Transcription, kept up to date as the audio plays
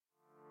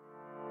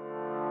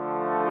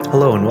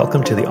Hello and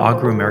welcome to the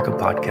Agro America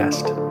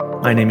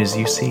podcast. My name is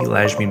UC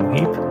Lajmi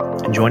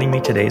Muhib, and joining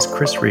me today is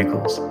Chris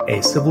Richgels,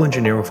 a civil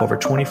engineer with over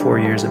 24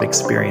 years of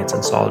experience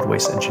in solid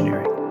waste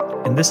engineering.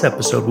 In this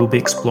episode, we'll be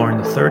exploring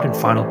the third and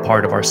final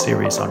part of our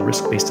series on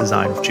risk-based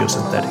design with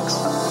geosynthetics.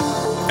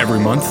 Every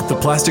month, the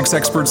plastics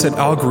experts at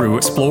Agro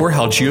explore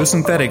how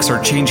geosynthetics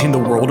are changing the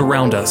world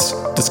around us.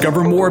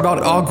 Discover more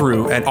about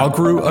Agro at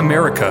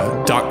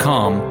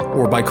agroamerica.com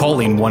or by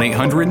calling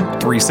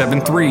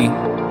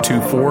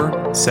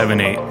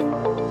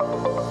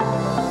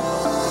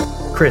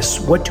 1-800-373-2478. Chris,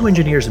 what do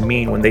engineers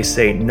mean when they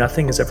say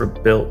nothing is ever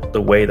built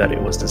the way that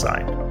it was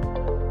designed?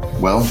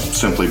 Well,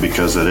 simply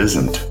because it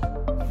isn't.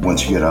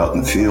 Once you get out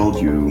in the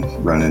field, you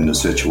run into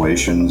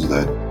situations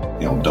that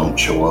don't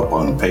show up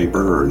on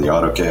paper or the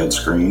AutoCAD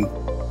screen,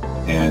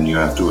 and you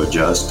have to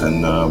adjust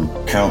and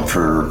account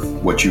for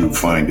what you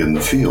find in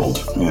the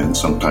field. And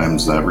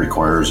sometimes that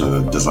requires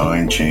a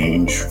design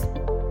change,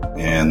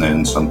 and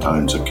then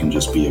sometimes it can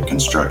just be a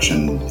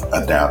construction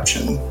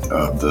adaptation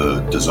of the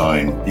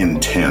design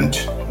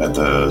intent at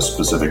the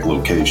specific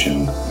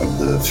location of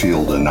the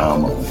field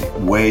anomaly.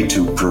 Way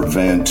to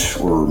prevent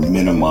or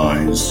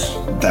minimize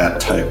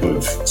that type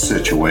of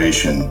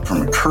situation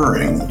from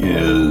occurring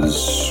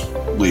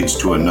leads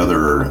to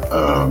another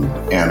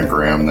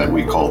anagram that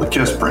we call the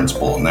KISS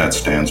principle, and that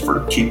stands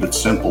for keep it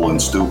simple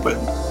and stupid,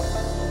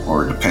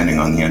 or depending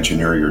on the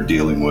engineer you're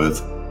dealing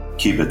with,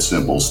 keep it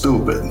simple,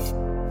 stupid.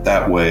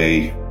 That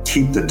way,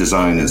 keep the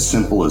design as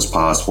simple as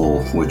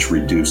possible, which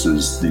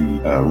reduces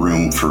the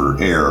room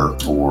for error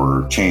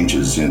or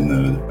changes in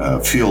the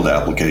field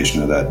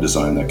application of that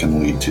design that can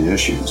lead to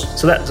issues.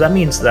 So that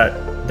means that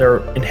there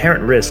are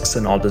inherent risks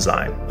in all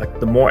design.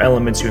 Like the more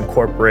elements you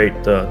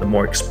incorporate, the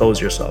more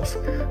expose yourself.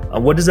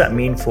 What does that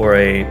mean for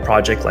a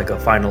project like a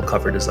final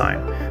cover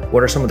design?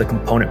 What are some of the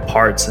component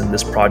parts in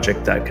this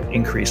project that could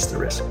increase the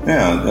risk?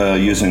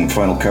 Using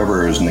final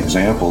cover as an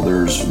example,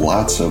 there's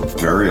lots of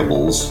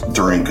variables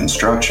during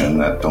construction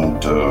that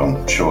don't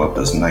show up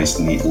as nice,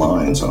 neat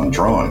lines on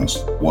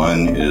drawings.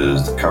 One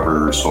is the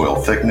cover soil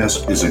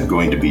thickness isn't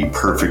going to be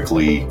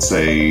perfectly,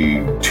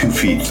 say, 2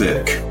 feet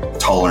thick.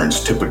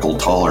 Typical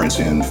tolerance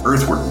in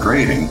earthwork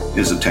grading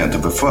is 1/10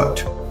 of a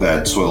foot.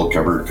 That soil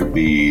cover could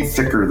be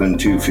thicker than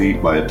 2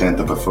 feet by 1/10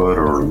 of a foot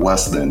or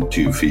less than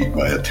 2 feet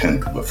by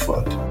 1/10 of a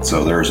foot.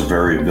 So there's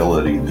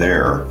variability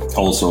there.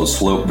 Also,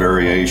 slope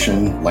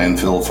variation.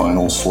 Landfill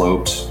final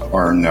slopes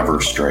are never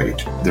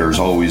straight. There's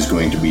always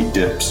going to be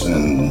dips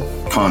and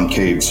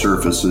concave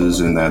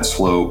surfaces in that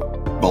slope,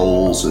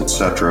 bowls,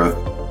 etc.,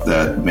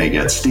 that may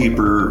get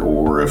steeper,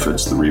 or if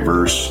it's the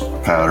reverse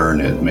pattern,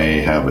 it may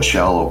have a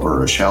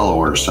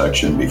shallower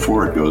section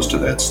before it goes to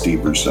that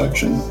steeper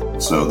section.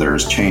 So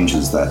there's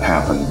changes that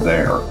happen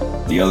there.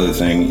 The other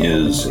thing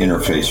is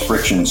interface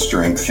friction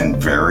strength can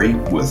vary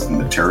with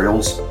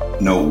materials.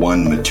 No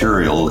one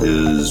material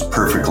is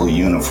perfectly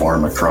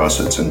uniform across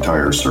its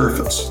entire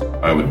surface.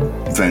 I would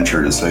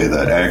venture to say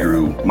that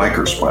Agro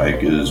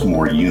microspike is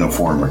more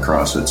uniform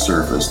across its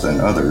surface than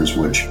others,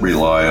 which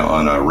rely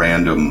on a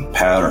random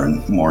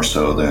pattern more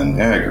so than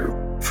Agro.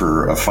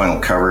 For a final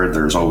cover,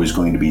 there's always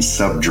going to be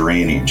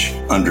sub-drainage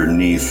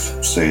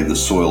underneath, say, the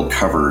soil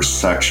cover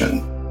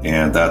section.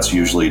 And that's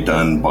usually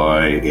done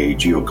by a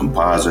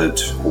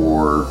geocomposite,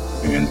 or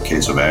in the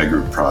case of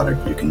Agro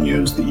product, you can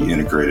use the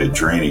integrated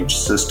drainage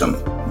system,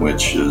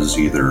 which is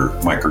either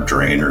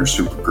microdrain or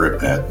super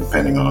grip net,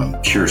 depending on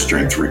shear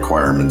strength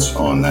requirements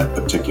on that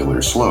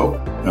particular slope.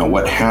 Now,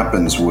 what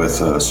happens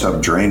with a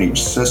sub-drainage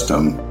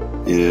system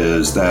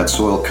is that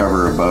soil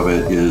cover above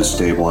it is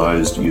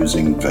stabilized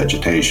using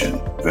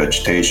vegetation.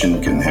 Vegetation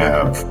can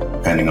have,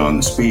 depending on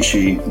the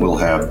species, will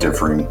have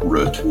differing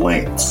root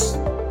lengths.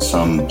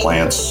 Some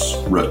plants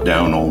root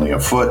down only a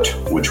foot,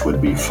 which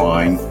would be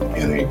fine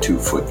in a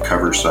 2-foot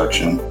cover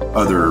section.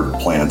 Other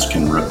plants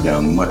can root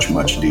down much,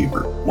 much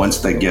deeper. Once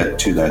they get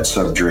to that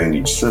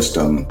sub-drainage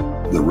system,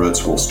 the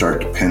roots will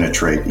start to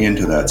penetrate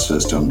into that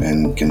system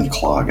and can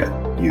clog it.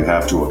 You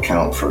have to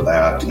account for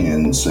that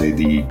in, say,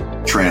 the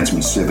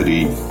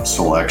transmissivity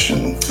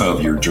selection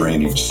of your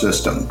drainage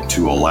system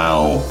to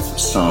allow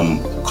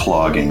some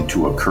clogging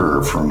to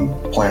occur from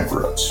plant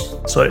roots.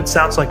 So it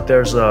sounds like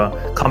there's a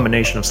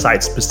combination of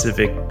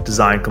site-specific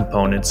design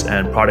components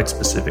and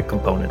product-specific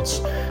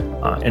components.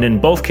 And in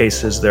both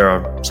cases, there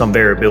are some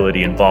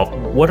variability involved.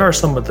 What are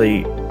some of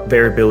the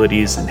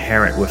variabilities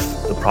inherent with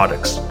the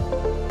products?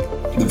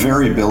 The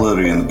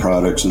variability in the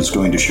products is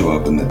going to show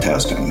up in the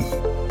testing.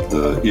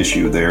 The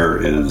issue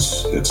there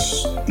is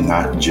it's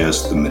not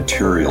just the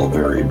material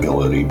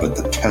variability, but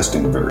the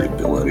testing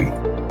variability.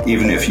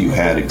 Even if you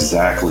had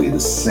exactly the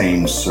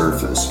same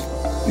surface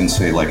in,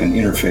 say, like an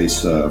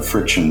interface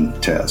friction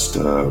test,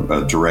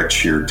 a direct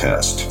shear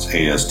test,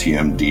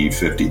 ASTM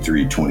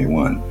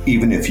D5321,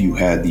 even if you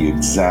had the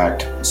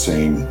exact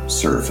same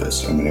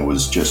surface, it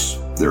was just,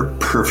 they're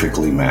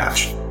perfectly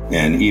matched.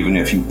 And even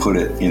if you put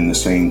it in the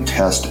same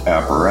test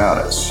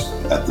apparatus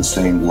at the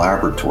same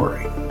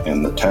laboratory,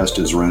 and the test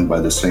is run by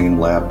the same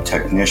lab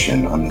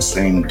technician on the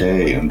same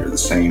day under the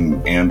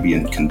same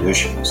ambient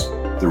conditions,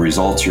 the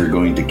results you're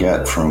going to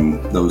get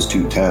from those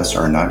two tests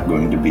are not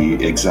going to be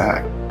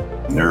exact.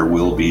 There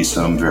will be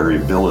some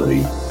variability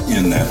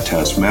in that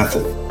test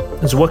method.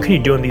 So what can you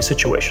do in these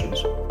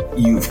situations?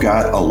 You've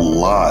got a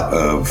lot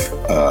of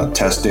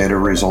test data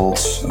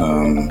results,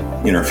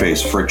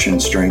 interface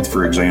friction strength,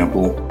 for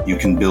example. You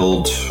can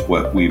build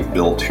what we've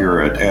built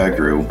here at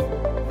Agru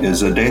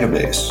is a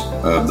database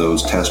of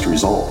those test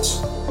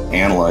results.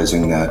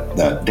 Analyzing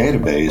that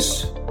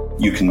database,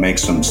 you can make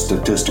some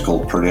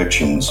statistical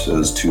predictions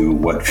as to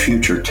what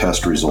future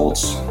test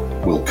results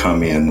will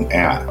come in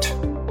at.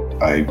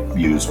 I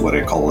use what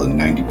I call a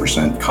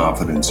 90%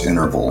 confidence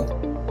interval.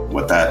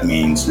 What that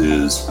means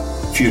is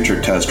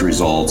future test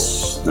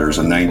results, there's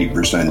a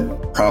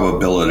 90%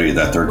 probability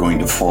that they're going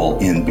to fall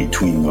in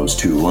between those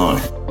two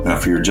lines. Now,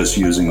 if you're just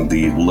using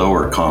the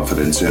lower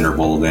confidence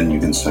interval, then you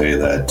can say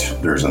that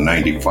there's a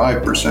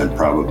 95%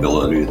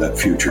 probability that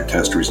future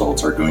test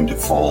results are going to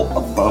fall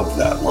above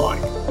that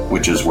line,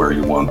 which is where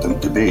you want them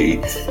to be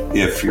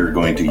if you're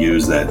going to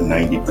use that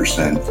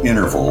 90%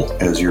 interval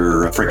as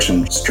your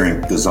friction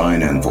strength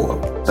design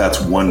envelope. That's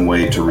one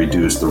way to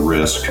reduce the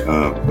risk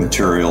of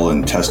material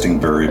and testing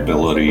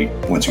variability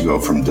once you go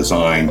from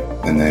design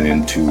and then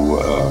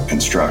into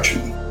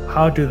construction.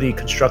 How do the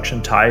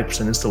construction types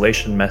and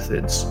installation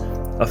methods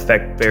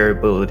affect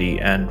variability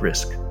and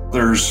risk?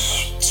 There's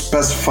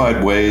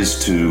specified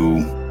ways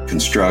to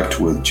construct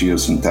with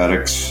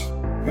geosynthetics.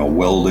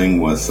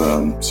 Welding with,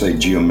 say,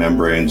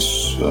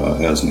 geomembranes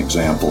as an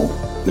example.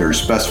 There are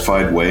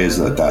specified ways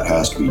that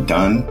has to be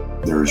done.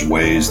 There's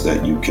ways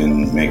that you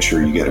can make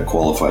sure you get a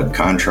qualified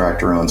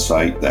contractor on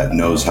site that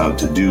knows how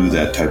to do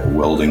that type of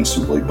welding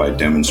simply by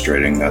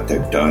demonstrating that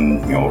they've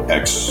done,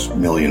 X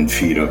million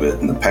feet of it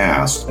in the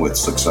past with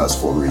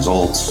successful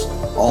results.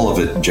 All of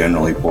it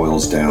generally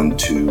boils down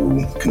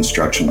to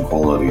construction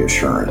quality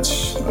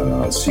assurance,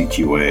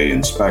 CQA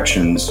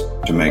inspections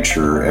to make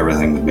sure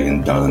everything's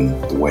being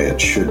done the way it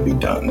should be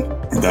done.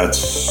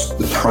 That's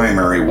the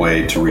primary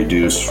way to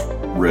reduce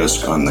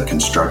risk on the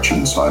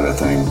construction side of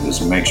things,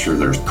 is make sure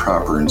there's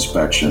proper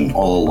inspection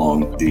all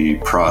along the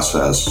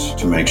process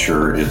to make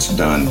sure it's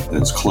done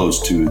as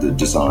close to the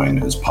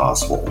design as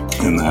possible,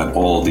 and that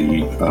all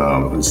the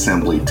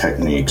assembly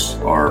techniques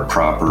are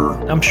proper.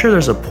 I'm sure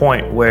there's a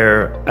point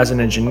where, as an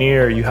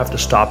engineer, you have to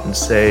stop and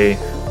say,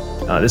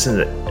 this is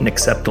an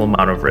acceptable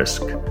amount of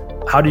risk.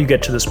 How do you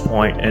get to this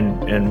point,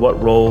 and what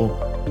role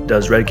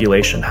does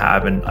regulation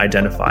have in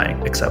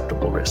identifying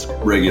acceptable risk?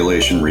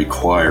 Regulation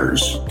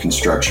requires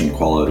construction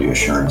quality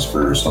assurance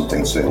for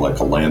something, say, like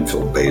a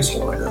landfill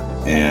baseliner.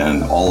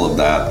 And all of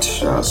that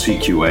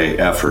CQA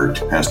effort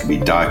has to be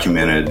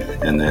documented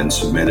and then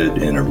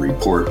submitted in a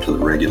report to the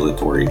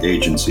regulatory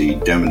agency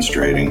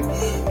demonstrating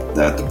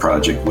that the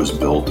project was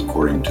built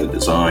according to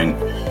design,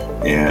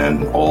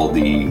 and all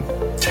the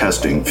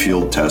testing,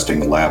 field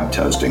testing, lab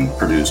testing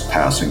produced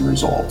passing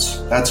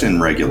results. That's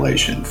in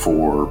regulation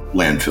for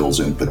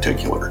landfills in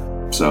particular.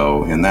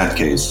 So in that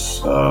case,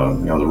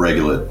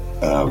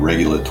 the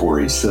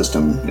regulatory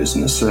system is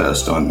an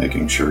assist on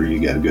making sure you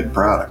get a good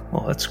product.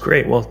 Well, that's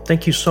great. Well,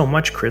 thank you so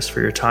much, Chris,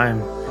 for your time.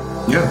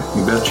 Yeah,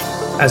 you betcha.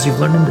 As you've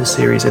learned in this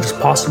series, it is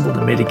possible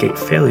to mitigate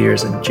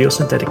failures in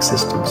geosynthetic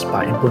systems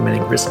by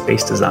implementing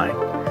risk-based design.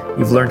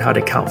 You've learned how to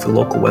account for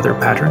local weather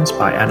patterns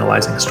by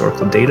analyzing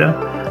historical data,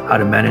 how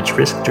to manage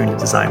risk during the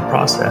design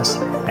process,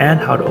 and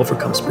how to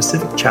overcome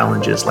specific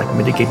challenges like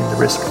mitigating the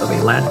risk of a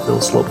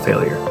landfill slope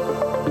failure.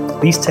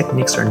 These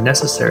techniques are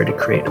necessary to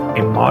create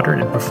a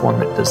modern and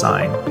performant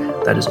design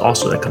that is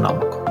also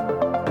economical.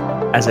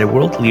 As a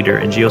world leader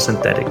in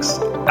geosynthetics,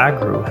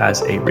 Agru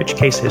has a rich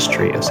case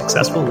history of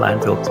successful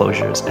landfill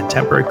closures and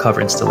temporary cover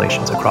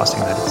installations across the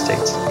United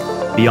States.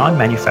 Beyond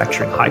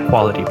manufacturing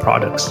high-quality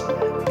products,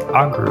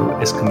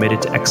 Agru is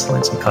committed to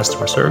excellence in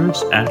customer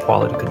service and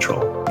quality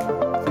control.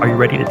 Are you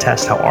ready to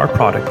test how our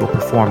product will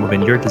perform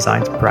within your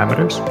design's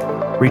parameters?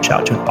 Reach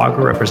out to an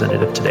Agru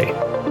representative today.